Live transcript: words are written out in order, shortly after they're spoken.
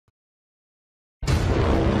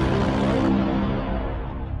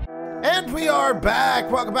And we are back.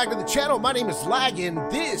 Welcome back to the channel. My name is Lag, and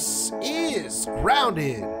this is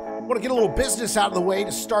Grounded. I want to get a little business out of the way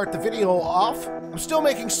to start the video off. I'm still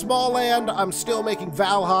making Small Land, I'm still making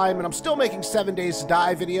Valheim, and I'm still making 7 Days to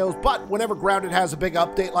Die videos, but whenever Grounded has a big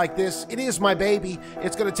update like this, it is my baby.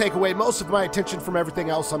 It's going to take away most of my attention from everything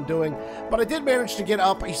else I'm doing, but I did manage to get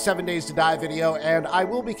up a 7 Days to Die video, and I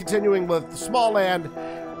will be continuing with Small Land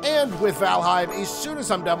and with Valheim as soon as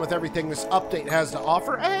I'm done with everything this update has to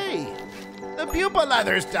offer. Hey, the pupa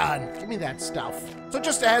leather's done. Give me that stuff. So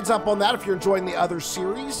just a heads up on that if you're enjoying the other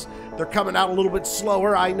series. They're coming out a little bit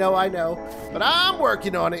slower, I know, but I'm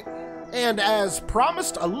working on it. And as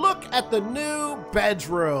promised, a look at the new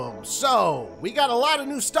bedroom. So, we got a lot of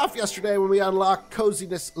new stuff yesterday when we unlocked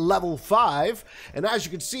Coziness Level 5. And as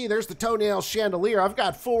you can see, there's the toenail chandelier. I've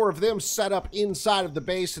got 4 of them set up inside of the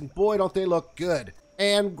base, and boy, don't they look good.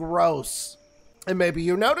 And gross. And maybe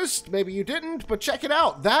you noticed, maybe you didn't, but check it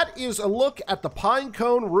out. That is a look at the pine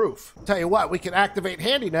cone roof. Tell you what, we can activate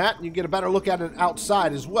HandyNat and you get a better look at it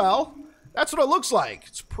outside as well. That's what it looks like.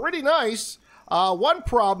 It's pretty nice. One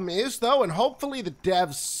problem is, though, and hopefully the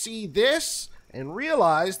devs see this and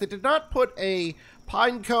realize they did not put a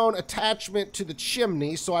pine cone attachment to the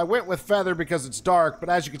chimney, so I went with feather because it's dark, but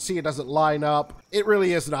as you can see, it doesn't line up. It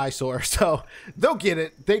really is an eyesore, so they'll get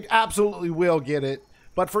it. They absolutely will get it.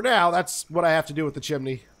 But for now, that's what I have to do with the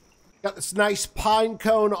chimney. Got this nice pine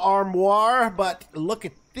cone armoire, but look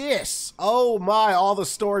at this. Oh my, all the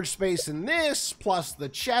storage space in this, plus the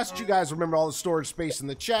chest. You guys remember all the storage space in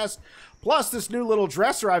the chest, plus this new little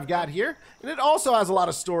dresser I've got here, and it also has a lot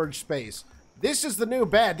of storage space. This is the new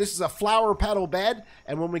bed. This is a flower petal bed,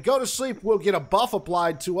 and when we go to sleep, we'll get a buff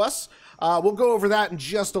applied to us. We'll go over that in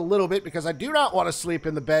just a little bit because I do not want to sleep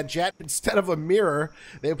in the bed yet. Instead of a mirror,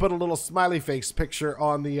 they put a little smiley face picture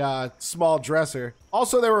on the small dresser.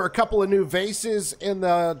 Also, there were a couple of new vases in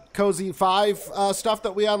the Cozy 5 stuff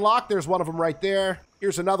that we unlocked. There's one of them right there.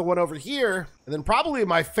 Here's another one over here. And then probably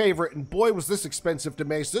my favorite, and boy, was this expensive to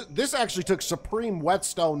make. This actually took Supreme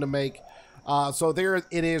Whetstone to make. So there it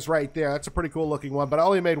is right there. That's a pretty cool looking one, but I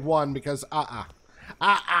only made one because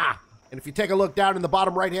And if you take a look down in the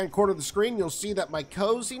bottom right-hand corner of the screen, you'll see that my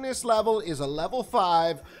coziness level is a level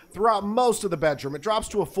 5 throughout most of the bedroom. It drops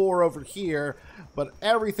to a 4 over here, but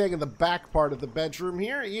everything in the back part of the bedroom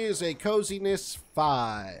here is a coziness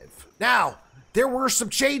 5. Now, there were some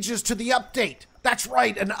changes to the update. That's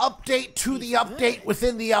right, an update to the update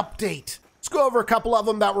within the update. Let's go over a couple of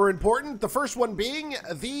them that were important. The first one being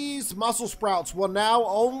these muscle sprouts will now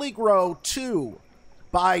only grow 2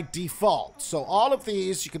 by default. So all of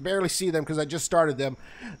these, you can barely see them because I just started them,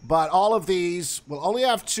 but all of these will only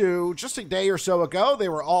have 2. Just a day or so ago, they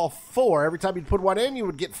were all 4. Every time you put one in, you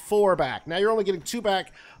would get 4 back. Now you're only getting 2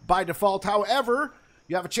 back by default. However,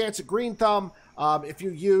 you have a chance at Green Thumb if you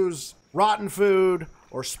use rotten food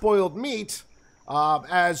or spoiled meat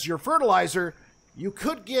as your fertilizer. You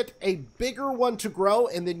could get a bigger one to grow,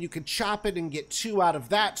 and then you could chop it and get 2 out of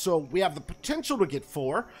that. So we have the potential to get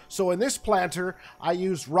 4. So in this planter, I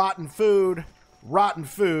used rotten food,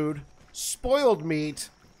 spoiled meat,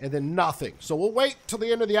 and then nothing. So we'll wait till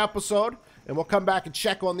the end of the episode, and we'll come back and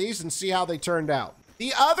check on these and see how they turned out.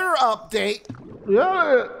 The other update,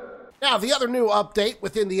 now the other new update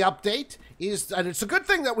within the update is, and it's a good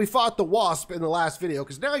thing that we fought the wasp in the last video,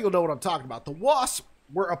 because now you'll know what I'm talking about. The wasp,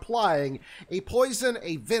 we're applying a poison,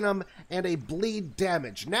 a venom, and a bleed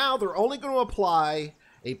damage. Now they're only going to apply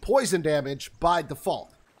a poison damage by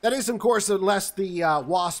default. That is, of course, unless the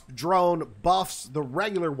wasp drone buffs the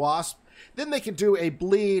regular wasp, then they can do a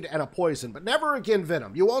bleed and a poison, but never again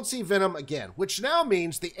venom. You won't see venom again, which now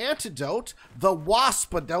means the antidote, the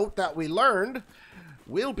waspidote that we learned,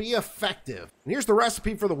 will be effective. And here's the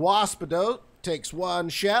recipe for the waspidote. Takes 1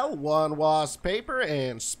 shell, 1 wasp paper,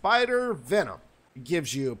 and spider venom. It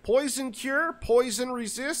gives you poison cure, poison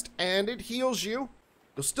resist, and it heals you.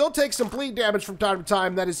 You'll still take some bleed damage from time to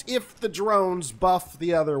time. That is if the drones buff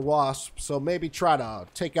the other wasp. So maybe try to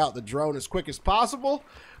take out the drone as quick as possible.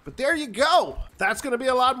 But there you go. That's going to be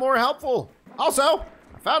a lot more helpful. Also,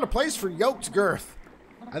 I found a place for Yoked Girth.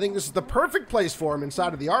 I think this is the perfect place for him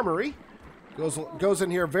inside of the armory. Goes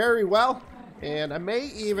in here very well. And I may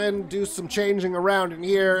even do some changing around in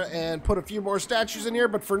here and put a few more statues in here.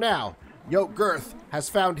 But for now, Yoked Girth has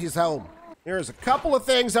found his home. There's a couple of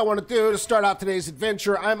things I want to do to start out today's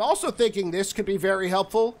adventure. I'm also thinking this could be very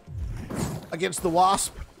helpful against the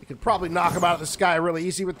wasp. You could probably knock him out of the sky really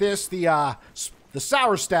easy with this. The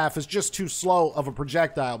sour staff is just too slow of a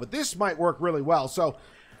projectile, but this might work really well. So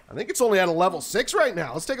I think it's only at a level 6 right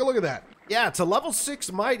now. Let's take a look at that. Yeah, it's a level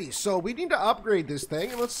 6 mighty, so we need to upgrade this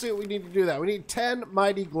thing, and let's see what we need to do that. We need 10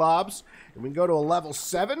 mighty globs, and we can go to a level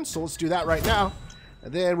 7, so let's do that right now.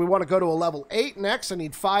 And then we want to go to a level 8 next. I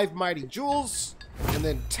need 5 mighty jewels, and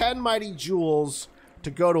then 10 mighty jewels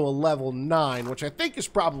to go to a level 9, which I think is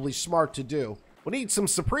probably smart to do. We need some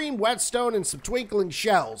supreme whetstone and some twinkling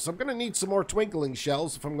shells. I'm going to need some more twinkling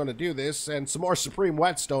shells if I'm going to do this, and some more supreme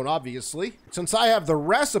whetstone, obviously. Since I have the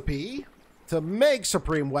recipe to make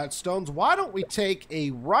supreme whetstones, why don't we take a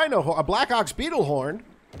black ox beetle horn,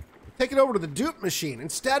 take it over to the dupe machine.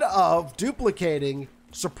 Instead of duplicating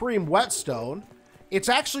supreme whetstone, it's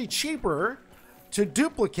actually cheaper to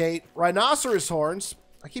duplicate rhinoceros horns.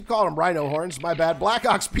 I keep calling them rhino horns, my bad. Black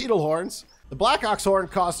ox beetle horns. The black ox horn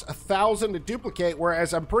costs 1,000 to duplicate,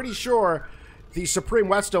 whereas I'm pretty sure the supreme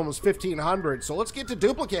whetstone was 1,500. So let's get to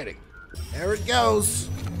duplicating. There it goes.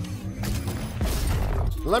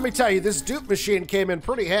 Let me tell you, this dupe machine came in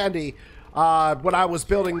pretty handy when I was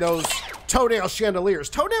building those toenail chandeliers.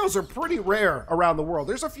 Toenails are pretty rare around the world.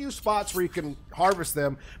 There's a few spots where you can harvest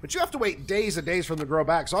them, but you have to wait days and days for them to grow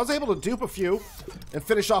back. So I was able to dupe a few and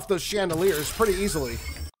finish off those chandeliers pretty easily.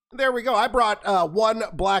 There we go. I brought 1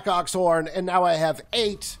 black ox horn, and now I have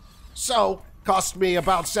 8. So, cost me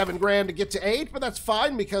about 7 grand to get to 8, but that's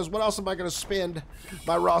fine, because what else am I going to spend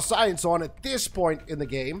my raw science on at this point in the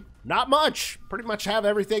game? Not much. Pretty much have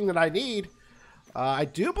everything that I need. I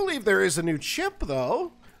do believe there is a new chip,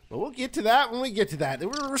 though, but we'll get to that when we get to that.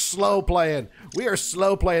 We're slow playing. We are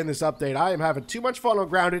slow playing this update. I am having too much fun on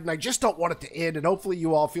Grounded, and I just don't want it to end, and hopefully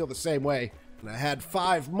you all feel the same way. And I had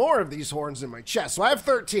 5 more of these horns in my chest, so I have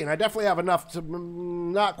 13. I definitely have enough to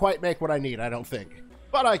not quite make what I need, I don't think.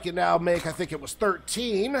 But I can now make, I think it was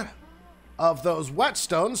 13 of those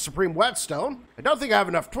whetstones, supreme whetstone. I don't think I have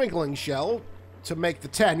enough twinkling shell to make the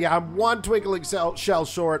 10. Yeah, I'm 1 twinkling shell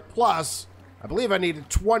short, plus I believe I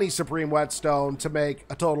needed 20 supreme whetstone to make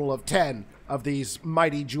a total of 10 of these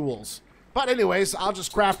mighty jewels. But anyways, I'll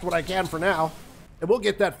just craft what I can for now, and we'll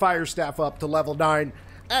get that fire staff up to level 9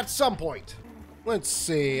 at some point. Let's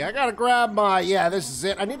see, I gotta grab my, yeah, this is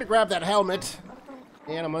it. I need to grab that helmet,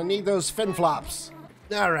 and I'm gonna need those fin flops.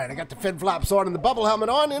 All right, I got the fin flops on and the bubble helmet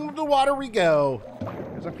on, into the water we go.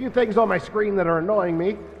 There's a few things on my screen that are annoying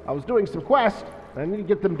me. I was doing some quests, and I need to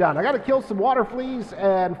get them done. I gotta kill some water fleas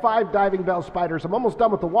and 5 diving bell spiders. I'm almost done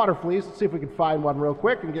with the water fleas. Let's see if we can find one real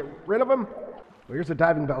quick and get rid of them. Well, here's a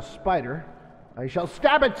diving bell spider. I shall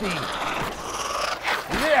stab at thee.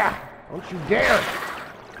 Yeah, don't you dare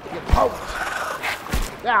get poked.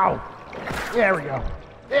 Ow. There we go.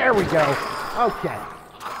 There we go. Okay.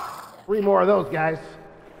 3 more of those guys.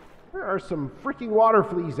 Where are some freaking water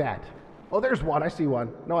fleas at? Oh, there's one. I see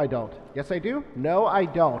one. No, I don't. Yes, I do? No, I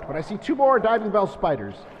don't. But I see 2 more diving bell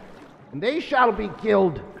spiders. And they shall be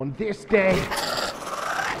killed on this day.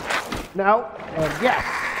 No. And yes.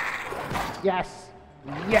 Yes.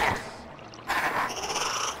 Yes.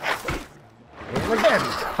 And again.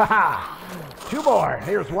 Haha. 2 more.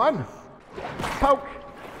 Here's one. Poke.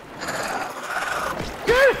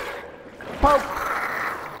 Poke.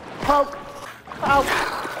 Poke. Poke.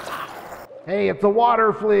 Hey, it's a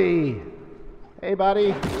water flea. Hey,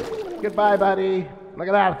 buddy. Goodbye, buddy. Look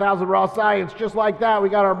at that, 1,000 raw science. Just like that, we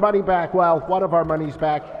got our money back. Well, one of our money's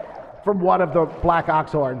back from one of the black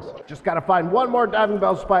ox horns. Just got to find 1 more diving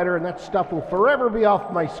bell spider, and that stuff will forever be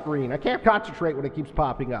off my screen. I can't concentrate when it keeps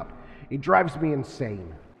popping up. It drives me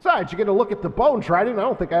insane. Besides, you get a look at the bone trident. I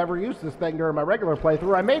don't think I ever used this thing during my regular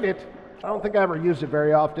playthrough. I made it. I don't think I ever used it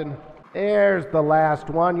very often. There's the last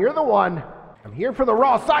one. You're the one. I'm here for the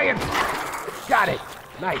raw science. Got it.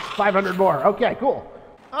 Nice. 500 more. Okay, cool.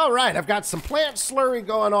 All right, I've got some plant slurry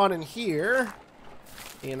going on in here.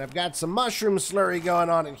 And I've got some mushroom slurry going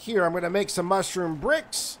on in here. I'm going to make some mushroom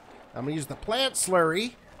bricks. I'm going to use the plant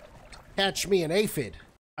slurry to catch me an aphid.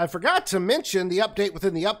 I forgot to mention the update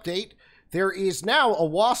within the update. There is now a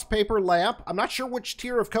wasp paper lamp. I'm not sure which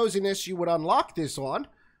tier of coziness you would unlock this on,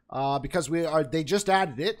 because they just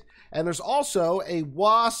added it. And there's also a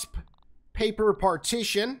wasp paper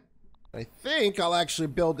partition. I think I'll actually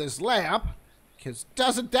build this lamp, because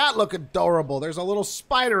doesn't that look adorable? There's a little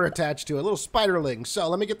spider attached to it, a little spiderling. So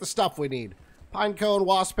let me get the stuff we need. Pine cone,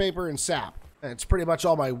 wasp paper, and sap. And it's pretty much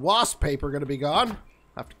all my wasp paper going to be gone.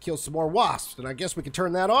 I have to kill some more wasps, and I guess we can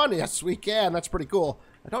turn that on. Yes, we can. That's pretty cool.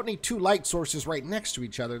 I don't need 2 light sources right next to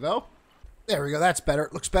each other, though. There we go. That's better.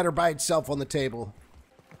 It looks better by itself on the table.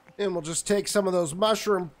 And we'll just take some of those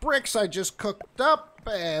mushroom bricks I just cooked up,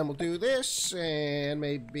 and we'll do this, and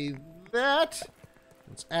maybe that.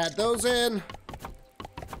 Let's add those in.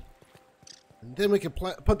 And then we can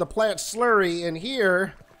put the plant slurry in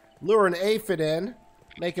here, lure an aphid in.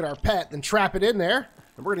 make it our pet, then trap it in there.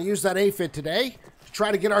 And we're going to use that aphid today to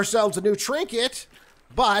try to get ourselves a new trinket.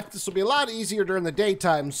 But this will be a lot easier during the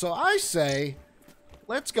daytime. So I say,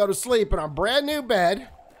 let's go to sleep in our brand new bed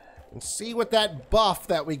and see what that buff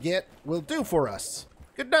that we get will do for us.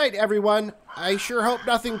 Good night, everyone. I sure hope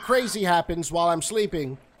nothing crazy happens while I'm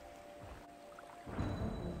sleeping.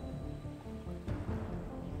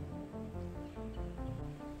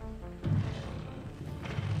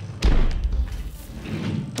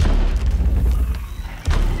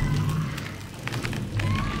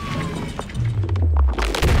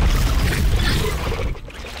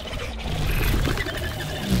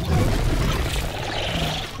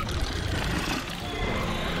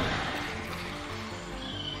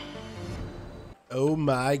 Oh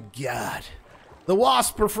my god. The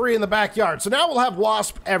wasps are free in the backyard. So now we'll have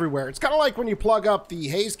wasp everywhere. It's kind of like when you plug up the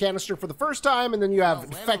haze canister for the first time and then you have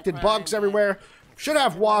infected bugs everywhere. Should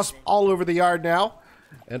have wasp all over the yard now.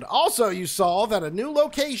 And also you saw that a new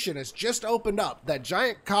location has just opened up. That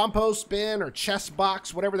giant compost bin or chest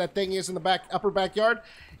box, whatever that thing is in the upper backyard,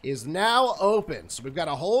 is now open. So we've got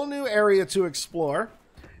a whole new area to explore.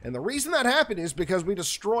 And the reason that happened is because we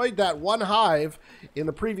destroyed that one hive in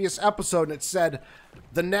the previous episode and it said,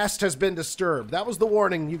 the nest has been disturbed. That was the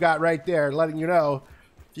warning you got right there, letting you know,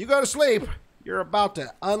 if you go to sleep, you're about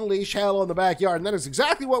to unleash hell in the backyard. And that is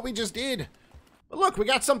exactly what we just did. But look, we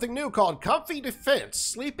got something new called Comfy Defense.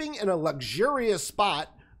 Sleeping in a luxurious spot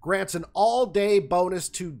grants an all-day bonus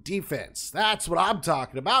to defense. That's what I'm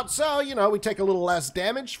talking about. So, you know, we take a little less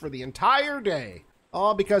damage for the entire day.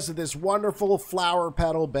 All because of this wonderful flower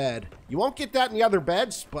petal bed. You won't get that in the other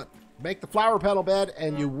beds, but make the flower petal bed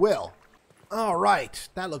and you will. All right,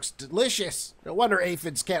 that looks delicious. No wonder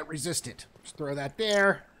aphids can't resist it. Just throw that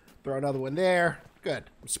there, throw another one there. Good,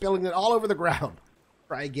 I'm spilling it all over the ground.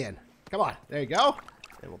 Try again. Come on, there you go.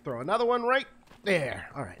 And we'll throw another one right there.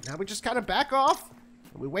 All right, now we just kind of back off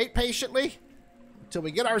and we wait patiently until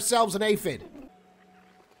we get ourselves an aphid.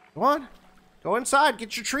 Go on, go inside,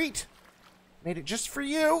 get your treat. Made it just for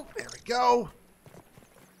you. There we go.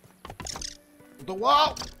 The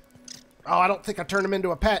wall. Oh, I don't think I turned him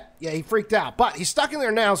into a pet. Yeah, he freaked out. But he's stuck in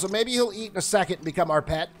there now, so maybe he'll eat in a second and become our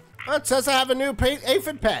pet. Oh, it says I have a new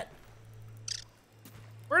aphid pet.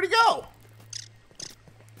 Where'd he go?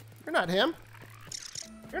 You're not him.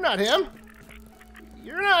 You're not him.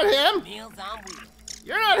 You're not him.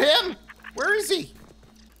 You're not him. Where is he?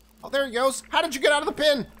 Oh, there he goes. How did you get out of the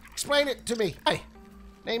pen? Explain it to me. Hey,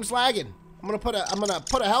 name's lagging. I'm gonna put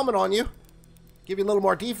a helmet on you, give you a little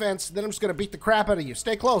more defense, then I'm just gonna beat the crap out of you.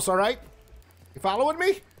 Stay close, all right? You following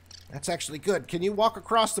me? That's actually good. Can you walk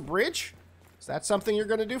across the bridge? Is that something you're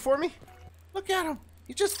gonna do for me? Look at him.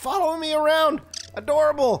 He's just following me around.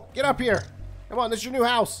 Adorable. Get up here. Come on, this is your new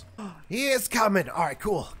house. He is coming. All right,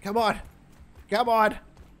 cool. Come on. Come on.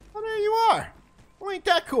 Oh, there you are. Well, ain't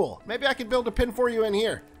that cool? Maybe I can build a pin for you in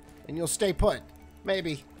here, and you'll stay put.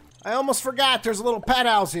 Maybe. I almost forgot there's a little pet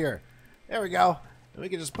house here. There we go. And we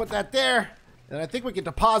can just put that there. And I think we can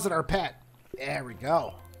deposit our pet. There we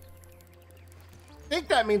go. I think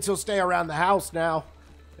that means he'll stay around the house now.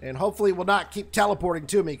 And hopefully will not keep teleporting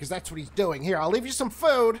to me because that's what he's doing. Here, I'll leave you some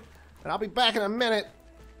food. And I'll be back in a minute.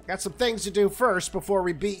 Got some things to do first before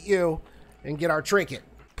we beat you and get our trinket.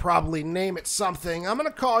 Probably name it something. I'm going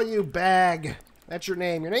to call you Bag. That's your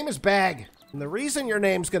name. Your name is Bag. And the reason your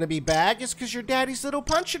name's going to be Bag is because you're daddy's little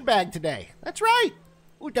punching bag today. That's right.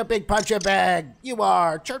 Who's the big punching bag? You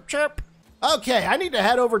are. Chirp, chirp. Okay, I need to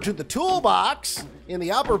head over to the toolbox in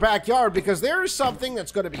the upper backyard because there is something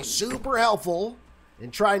that's going to be super helpful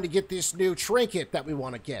in trying to get this new trinket that we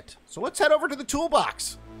want to get. So let's head over to the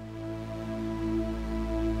toolbox.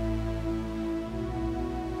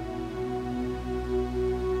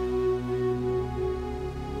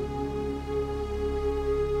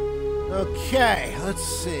 Okay, let's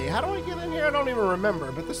see. How do I get in here? I don't even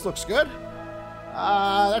remember, but this looks good.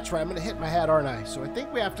 That's right. I'm going to hit my head, aren't I? So I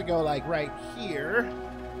think we have to go like right here.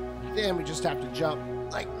 Then we just have to jump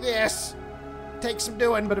like this. Takes some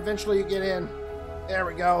doing, but eventually you get in. There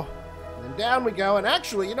we go. And then down we go. And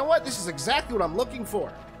actually, you know what? This is exactly what I'm looking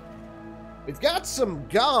for. We've got some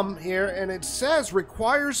gum here, and it says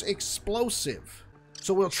requires explosive.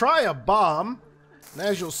 So we'll try a bomb. And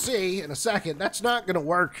as you'll see in a second, that's not going to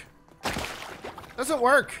work. Doesn't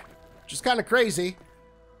work. Which is kind of crazy.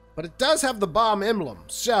 But it does have the bomb emblem.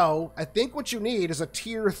 So I think what you need is a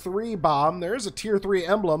tier 3 bomb. There is a tier 3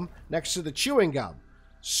 emblem next to the chewing gum.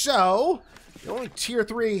 So the only tier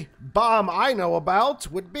 3 bomb I know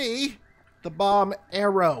about would be the bomb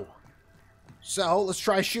arrow. So let's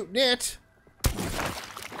try shooting it.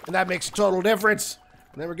 And that makes a total difference.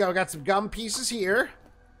 And there we go. Got some gum pieces here.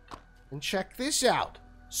 And check this out.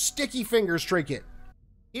 Sticky Fingers trinket.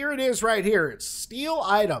 Here it is right here. It's steal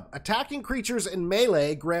item. Attacking creatures in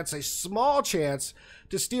melee grants a small chance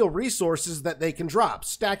to steal resources that they can drop.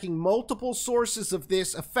 Stacking multiple sources of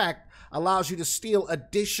this effect allows you to steal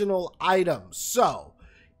additional items. So,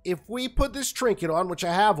 if we put this trinket on, which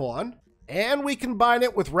I have on, and we combine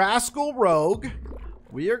it with Rascal Rogue,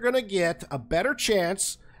 we are going to get a better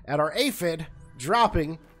chance at our aphid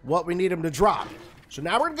dropping what we need him to drop. So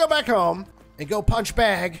now we're going to go back home and go punch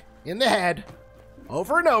Bag in the head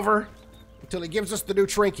over and over until he gives us the new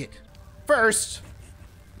trinket. First,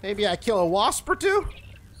 maybe I kill a wasp or two.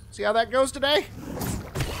 See how that goes today?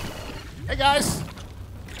 Hey, guys.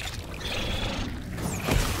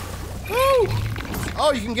 Woo!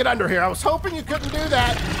 Oh, you can get under here. I was hoping you couldn't do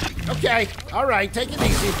that. Okay. All right. Take it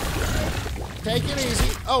easy. Take it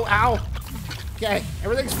easy. Oh, ow. Okay.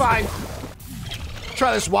 Everything's fine.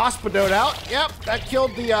 Try this waspidote out. Yep. That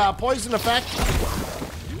killed the poison effect.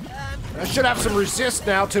 I should have some resist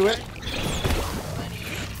now to it.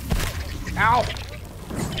 Ow.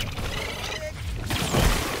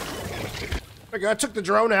 Okay, I took the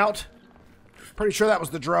drone out. Pretty sure that was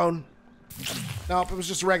the drone. Nope, it was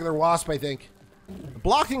just a regular wasp, I think.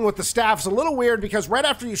 Blocking with the staff's a little weird because right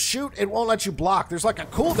after you shoot, it won't let you block. There's like a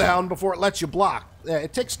cooldown before it lets you block.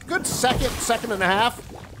 It takes a good second and a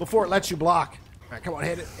half before it lets you block. All right, come on,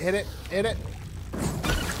 hit it, hit it, hit it.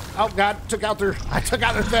 Oh God, I took out their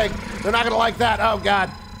thing. They're not gonna like that, oh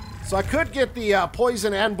God. So I could get the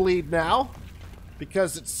poison and bleed now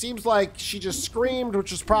because it seems like she just screamed,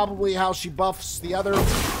 which is probably how she buffs the other,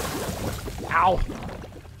 ow.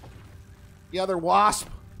 The other wasp.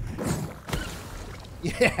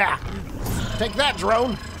 Yeah. Take that,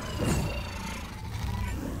 drone.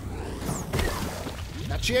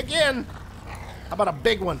 Got you again. How about a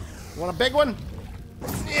big one? You want a big one?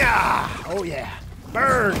 Yeah. Oh, yeah.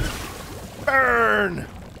 Burn. Burn.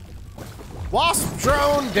 Wasp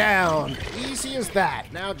drone down. Easy as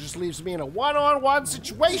that. Now it just leaves me in a one-on-one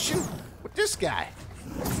situation with this guy.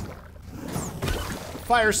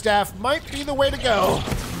 Fire staff might be the way to go.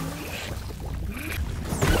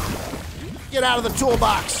 Get out of the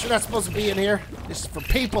toolbox. You're not supposed to be in here. This is for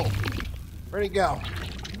people. Where'd he go?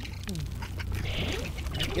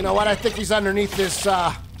 You know what? I think he's underneath this,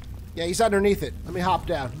 yeah, he's underneath it. Let me hop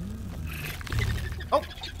down. Oh,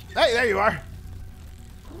 hey, there you are.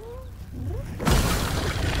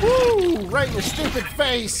 Woo! Right in your stupid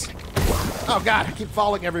face. Oh, God, I keep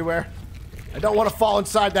falling everywhere. I don't want to fall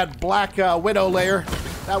inside that black widow layer.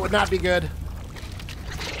 That would not be good.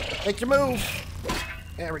 Make your move.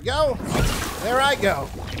 There we go. There I go.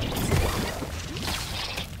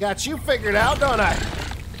 Got you figured out, don't I?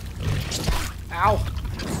 Ow.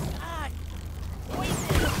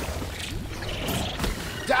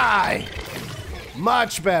 Die.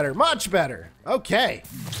 Much better, much better. Okay.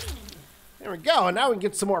 There we go. And now we can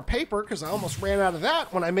get some more paper because I almost ran out of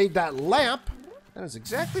that when I made that lamp. That is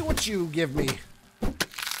exactly what you give me.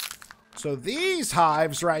 So these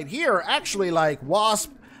hives right here are actually like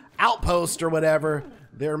wasp outpost or whatever.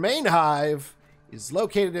 Their main hive is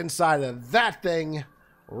located inside of that thing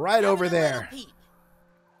right over there.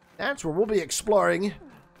 That's where we'll be exploring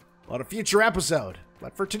on a future episode.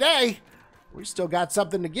 But for today, we still got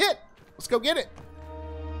something to get. Let's go get it.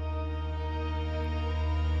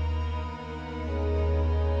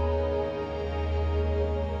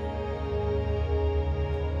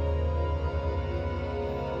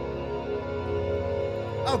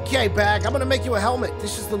 Okay, Bag, I'm gonna make you a helmet.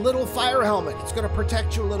 This is the little fire helmet. It's gonna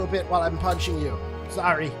protect you a little bit while I'm punching you.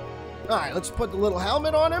 Sorry. All right, let's put the little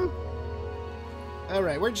helmet on him. All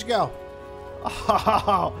right, where'd you go?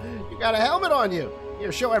 Oh, you got a helmet on you.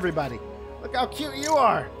 Here, show everybody. Look how cute you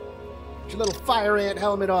are. Put your little fire ant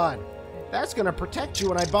helmet on. That's gonna protect you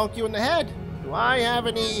when I bonk you in the head. Do I have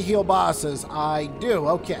any heal bosses? I do,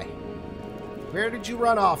 okay. Where did you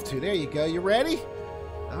run off to? There you go, you ready?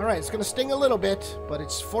 All right, it's gonna sting a little bit, but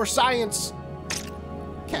it's for science.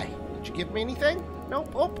 Okay, did you give me anything?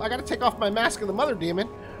 Nope. Oh, I gotta take off my Mask of the Mother Demon,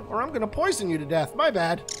 or I'm gonna poison you to death. My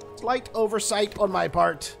bad. Slight oversight on my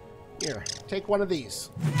part. Here, take one of these.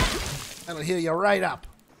 That'll heal you right up.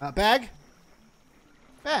 Bag?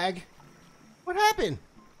 Bag? What happened?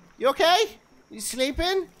 You okay? You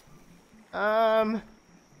sleeping?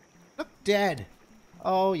 Look dead.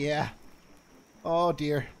 Oh, yeah. Oh,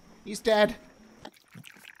 dear. He's dead.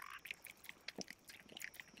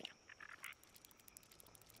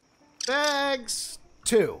 Bags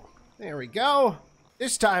 2. There we go.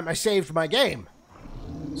 This time I saved my game.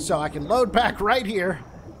 So I can load back right here,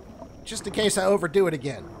 just in case I overdo it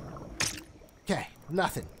again. Okay,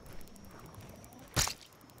 nothing.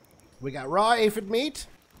 We got raw aphid meat.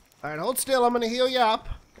 All right, hold still. I'm going to heal you up.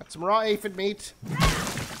 Got some raw aphid meat.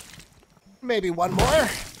 Maybe one more.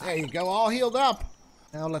 There you go, all healed up.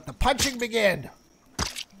 Now let the punching begin.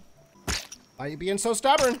 Why are you being so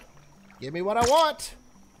stubborn? Give me what I want.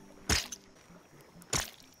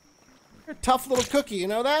 You're a tough little cookie, you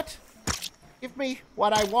know that? Give me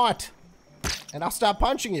what I want, and I'll stop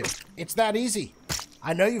punching you. It's that easy.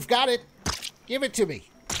 I know you've got it. Give it to me.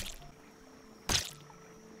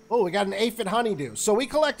 Oh, we got an aphid honeydew. So we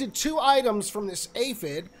collected 2 items from this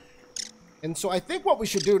aphid, and so I think what we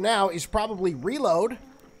should do now is probably reload,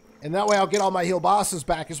 and that way I'll get all my heal bosses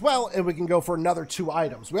back as well, and we can go for another 2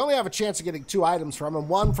 items. We only have a chance of getting 2 items from him,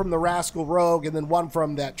 one from the Rascal Rogue, and then one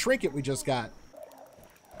from that trinket we just got.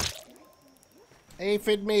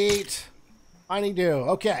 Aphid meat. Honeydew.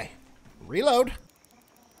 Okay. Reload.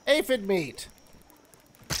 Aphid meat.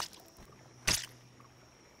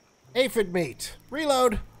 Aphid meat.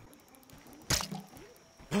 Reload.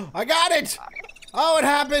 I got it! Oh, it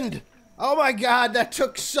happened! Oh my god, that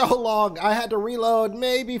took so long. I had to reload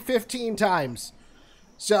maybe 15 times.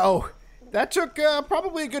 So, that took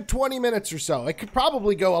probably a good 20 minutes or so. It could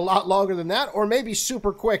probably go a lot longer than that, or maybe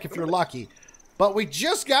super quick if you're lucky. But we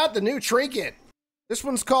just got the new trinket. This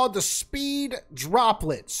one's called the Speed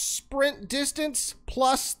Droplet. Sprint distance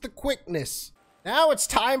plus the quickness. Now it's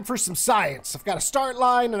time for some science. I've got a start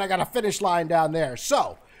line and I got a finish line down there.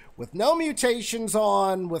 So, with no mutations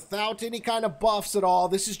on, without any kind of buffs at all,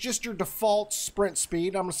 this is just your default sprint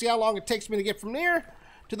speed. I'm going to see how long it takes me to get from here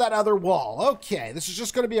to that other wall. Okay, this is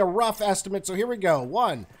just going to be a rough estimate, so here we go.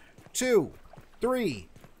 1, 2, 3,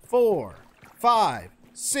 4, 5,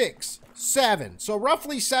 6, 7. So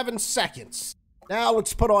roughly 7 seconds. Now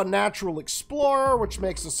let's put on Natural Explorer, which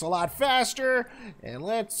makes us a lot faster. And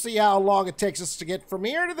let's see how long it takes us to get from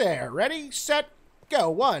here to there. Ready, set,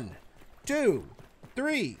 go. 1, 2,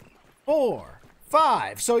 3, 4,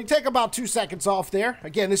 5. So you take about 2 seconds off there.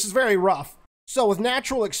 Again, this is very rough. So with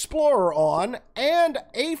Natural Explorer on and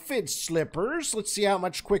Aphid Slippers, let's see how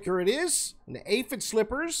much quicker it is. And the Aphid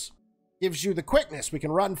Slippers gives you the quickness. We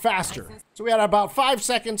can run faster. So we had about 5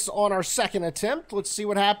 seconds on our second attempt. Let's see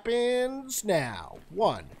what happens now.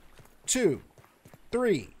 1, 2,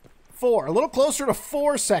 3, 4. A little closer to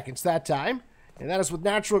 4 seconds that time. And that is with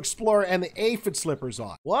Natural Explorer and the Aphid Slippers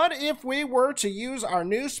on. What if we were to use our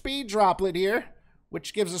new Speed Droplet here,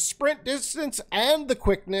 which gives us sprint distance and the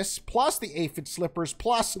quickness, plus the Aphid Slippers,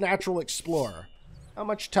 plus Natural Explorer? How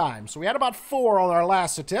much time? So we had about 4 on our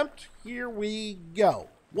last attempt. Here we go.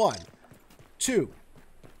 1, 2,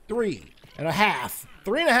 3 and a half.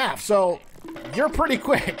 3.5. So you're pretty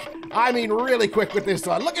quick. I mean, really quick with this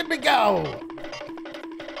one. Look at me go.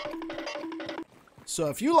 So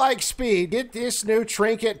if you like speed, get this new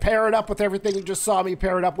trinket, pair it up with everything you just saw me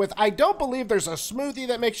pair it up with. I don't believe there's a smoothie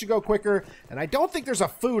that makes you go quicker, and I don't think there's a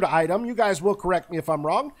food item. You guys will correct me if I'm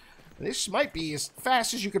wrong. This might be as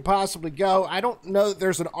fast as you could possibly go. I don't know that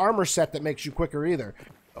there's an armor set that makes you quicker either.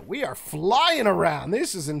 But we are flying around.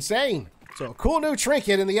 This is insane. So a cool new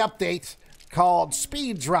trinket in the update called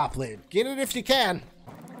Speed Droplet. Get it if you can.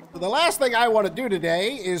 So the last thing I want to do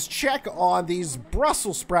today is check on these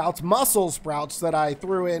Brussels sprouts, mussel sprouts that I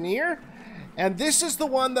threw in here. And this is the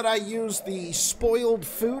one that I used the spoiled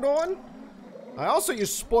food on. I also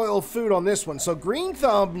used spoiled food on this one. So Green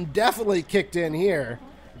Thumb definitely kicked in here.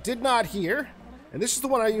 Did not here. And this is the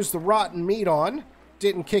one I used the rotten meat on.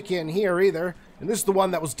 Didn't kick in here either. And this is the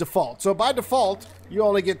one that was default. So by default, you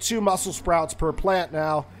only get 2 mussel sprouts per plant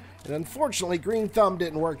now. And unfortunately, Green Thumb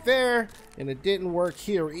didn't work there, and it didn't work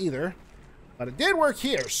here either. But it did work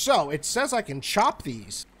here, so it says I can chop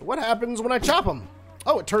these. What happens when I chop them?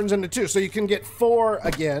 Oh, it turns into 2, so you can get 4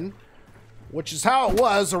 again, which is how it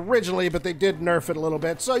was originally, but they did nerf it a little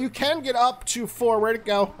bit. So you can get up to 4. Where'd it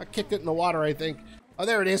go? I kicked it in the water, I think. Oh,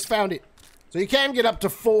 there it is. Found it. So you can get up to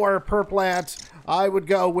 4 per plant. I would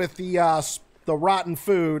go with the rotten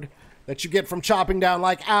food that you get from chopping down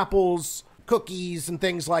like apples, cookies, and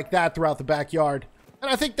things like that throughout the backyard.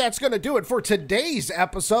 And I think that's going to do it for today's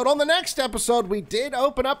episode. On the next episode, we did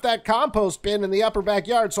open up that compost bin in the upper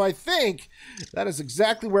backyard, so I think that is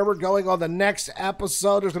exactly where we're going on the next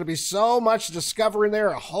episode. There's going to be so much to discover in there,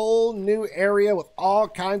 a whole new area with all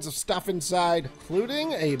kinds of stuff inside,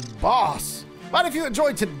 including a boss. But if you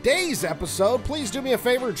enjoyed today's episode, please do me a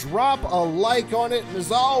favor, drop a like on it. And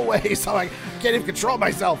as always, I can't even control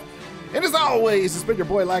myself. And as always, it's been your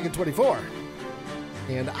boy Laggin24.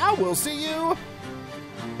 And I will see you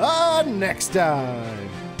next time.